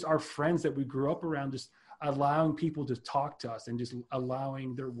 or just our friends that we grew up around, just allowing people to talk to us and just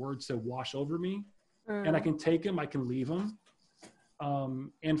allowing their words to wash over me. And I can take them, I can leave them.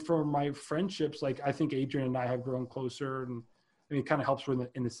 And for my friendships, like I think Adrian and I have grown closer, and I mean, it kind of helps we're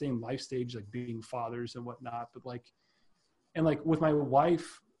in the same life stage, like being fathers and whatnot. But like, and like with my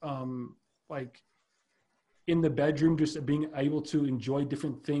wife, like in the bedroom, just being able to enjoy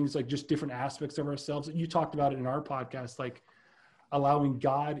different things, like just different aspects of ourselves. You talked about it in our podcast, like allowing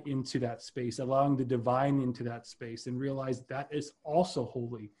God into that space, allowing the divine into that space, and realize that is also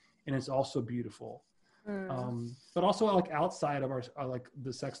holy and it's also beautiful. But also like outside of our like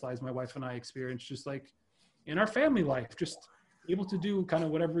the sex lives my wife and I experience, just like in our family life, just able to do kind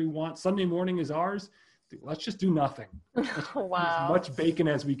of whatever we want. Sunday morning is ours. Let's just do nothing. Wow. As much bacon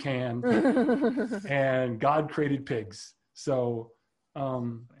as we can. And God created pigs. So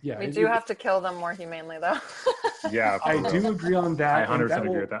yeah. We do have to kill them more humanely though. Yeah. I do agree on that. I 100%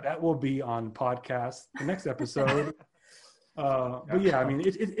 agree with that. That will be on podcast, the next episode. But yeah, I mean,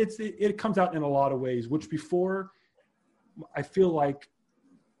 it comes out in a lot of ways, which before I feel like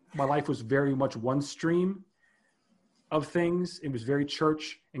my life was very much one stream of things. It was very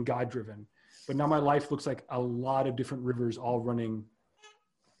church and God driven, but now my life looks like a lot of different rivers all running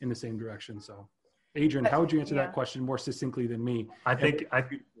in the same direction. So Adrian, how would you answer that question more succinctly than me? I'm going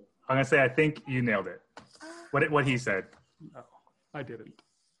to say, I think you nailed it. What he said. No, I didn't.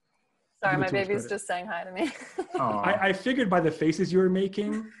 Sorry, my baby's just saying hi to me. I figured by the faces you were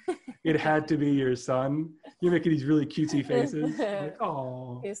making, it had to be your son. You're making these really cutesy faces. Like,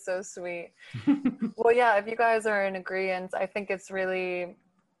 oh, he's so sweet. Well, yeah, if you guys are in agreement, I think it's really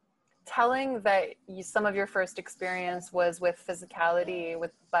telling that some of your first experience was with physicality,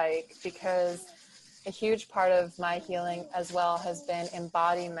 with bike, because a huge part of my healing as well has been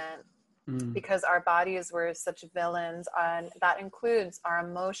embodiment. Because our bodies were such villains, and that includes our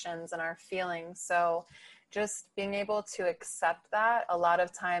emotions and our feelings. So just being able to accept that, a lot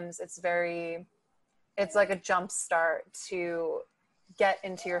of times it's like a jump start to get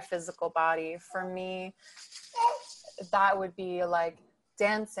into your physical body. For me, that would be like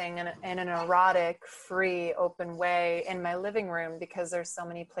dancing in an erotic, free, open way in my living room, because there's so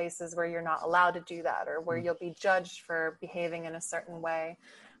many places where you're not allowed to do that, or where you'll be judged for behaving in a certain way.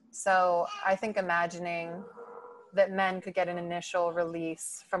 So I think imagining that men could get an initial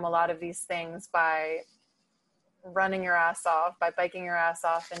release from a lot of these things by running your ass off, by biking your ass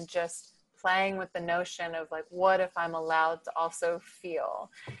off, and just playing with the notion of like, what if I'm allowed to also feel?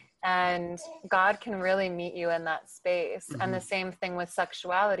 And God can really meet you in that space. Mm-hmm. And the same thing with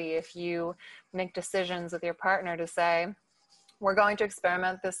sexuality. If you make decisions with your partner to say, we're going to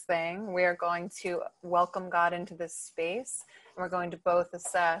experiment this thing, we are going to welcome God into this space, and we're going to both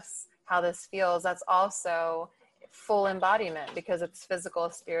assess how this feels, that's also full embodiment, because it's physical,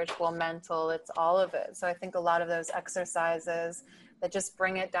 spiritual, mental, it's all of it. So I think a lot of those exercises that just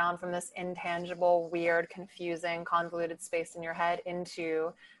bring it down from this intangible, weird, confusing, convoluted space in your head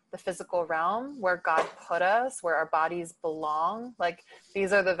into the physical realm where God put us, where our bodies belong. Like,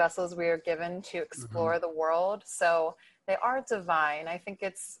 these are the vessels we are given to explore the world. So they are divine. I think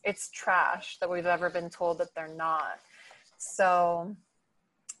it's trash that we've ever been told that they're not. So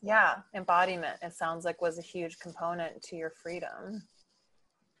yeah, embodiment, it sounds like, was a huge component to your freedom.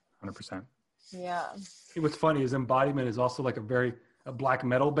 100%. Yeah. What's funny is embodiment is also like a black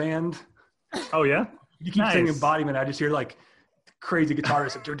metal band. Oh yeah? You keep saying embodiment, I just hear like crazy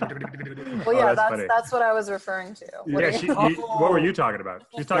guitarists. Well, yeah, that's what I was referring to. What were you talking about?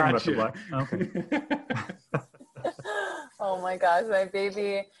 She's talking about the black. Okay. Oh my gosh, my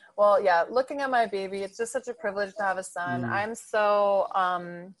baby. Well, yeah, looking at my baby, it's just such a privilege to have a son. I'm so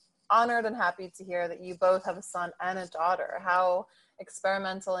honored and happy to hear that you both have a son and a daughter. How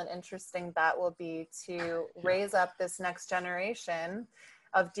experimental and interesting that will be to raise up this next generation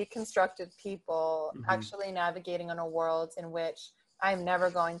of deconstructed people, actually navigating in a world in which I'm never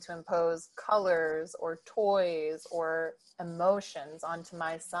going to impose colors or toys or emotions onto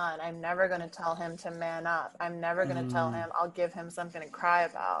my son. I'm never going to tell him to man up. I'm never going to tell him I'll give him something to cry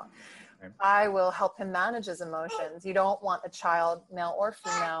about. I will help him manage his emotions. You don't want a child, male or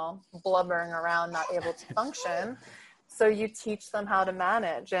female, blubbering around, not able to function. So you teach them how to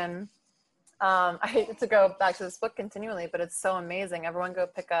manage. And I hate to go back to this book continually, but it's so amazing. Everyone go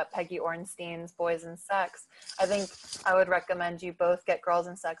pick up Peggy Orenstein's Boys and Sex. I think I would recommend you both get Girls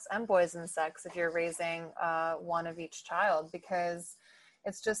and Sex and Boys and Sex if you're raising one of each child, because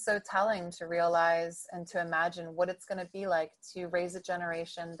it's just so telling to realize and to imagine what it's going to be like to raise a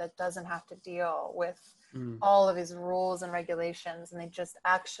generation that doesn't have to deal with all of these rules and regulations, and they just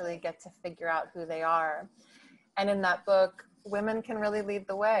actually get to figure out who they are. And in that book, women can really lead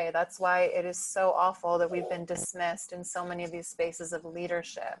the way. That's why it is so awful that we've been dismissed in so many of these spaces of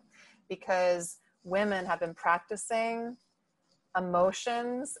leadership, because women have been practicing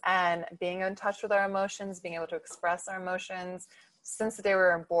emotions and being in touch with our emotions, being able to express our emotions since the day we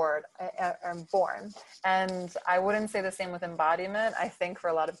were born. And I wouldn't say the same with embodiment. I think for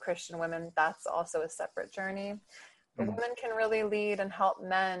a lot of Christian women, that's also a separate journey. But women can really lead and help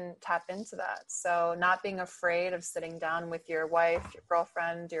men tap into that. So not being afraid of sitting down with your wife, your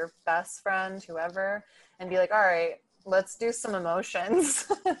girlfriend, your best friend, whoever, and be like, all right, let's do some emotions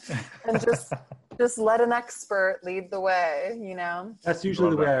and just let an expert lead the way, you know? That's usually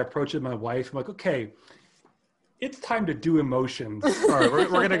the way I approach it with my wife. I'm like, okay, it's time to do emotions. All right, we're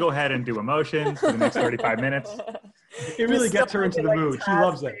going to go ahead and do emotions for the next 35 minutes. It really gets her into the mood. She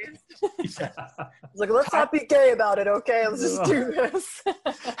loves it. Yeah. It's like, let's not be gay about it, okay? Let's just do this.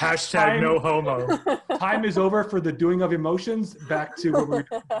 Hashtag no homo. Time is over for the doing of emotions. Back to what we're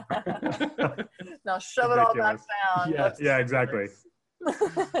doing. Now shove it all back down. Yes. Yeah, exactly.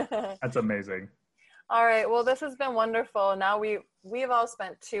 That's amazing. All right. Well, this has been wonderful. Now we've all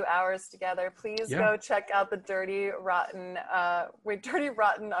spent 2 hours together. Please go check out the Dirty Rotten. Dirty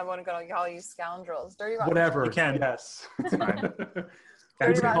Rotten. I want to call you scoundrels. Dirty Rotten. Whatever. You can. Yes. It's fine.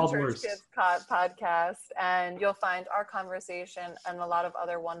 Dirty Rotten Church Kids podcast, and you'll find our conversation and a lot of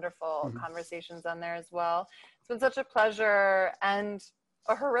other wonderful conversations on there as well. It's been such a pleasure and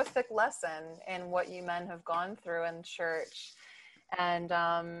a horrific lesson in what you men have gone through in church. And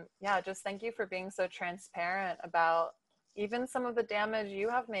just thank you for being so transparent about even some of the damage you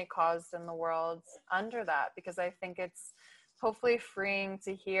have may caused in the world under that, because I think it's hopefully freeing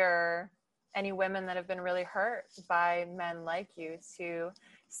to hear any women that have been really hurt by men like you to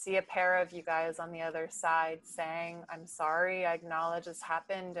see a pair of you guys on the other side saying, I'm sorry, I acknowledge this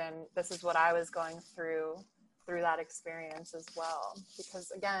happened, and this is what I was going through that experience as well. Because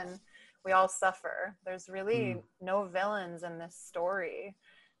again, we all suffer. There's really no villains in this story.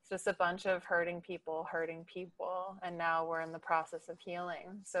 It's just a bunch of hurting people, and now we're in the process of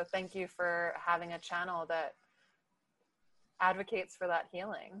healing. So thank you for having a channel that advocates for that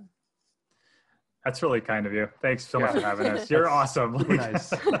healing. That's really kind of you. Thanks so much for having us. You're awesome.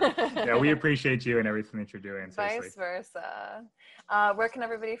 Nice. Yeah, we appreciate you and everything that you're doing. Seriously. Vice versa. Where can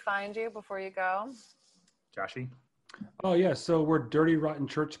everybody find you before you go? Joshy? Oh, yeah. So we're Dirty Rotten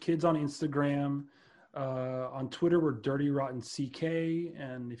Church Kids on Instagram. On Twitter, we're Dirty Rotten CK.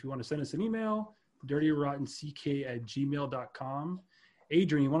 And if you want to send us an email, dirtyrottenck@gmail.com.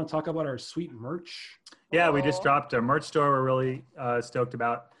 Adrian, you want to talk about our sweet merch? Yeah, we just dropped a merch store we're really stoked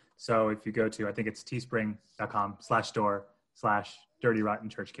about. So if you go to, I think it's teespring.com/store/Dirty Rotten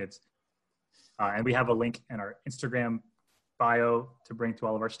Church Kids. And we have a link in our Instagram bio to bring to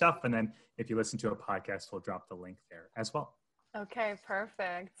all of our stuff. And then if you listen to a podcast, we'll drop the link there as well. Okay,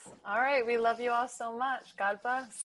 perfect. All right. We love you all so much. God bless.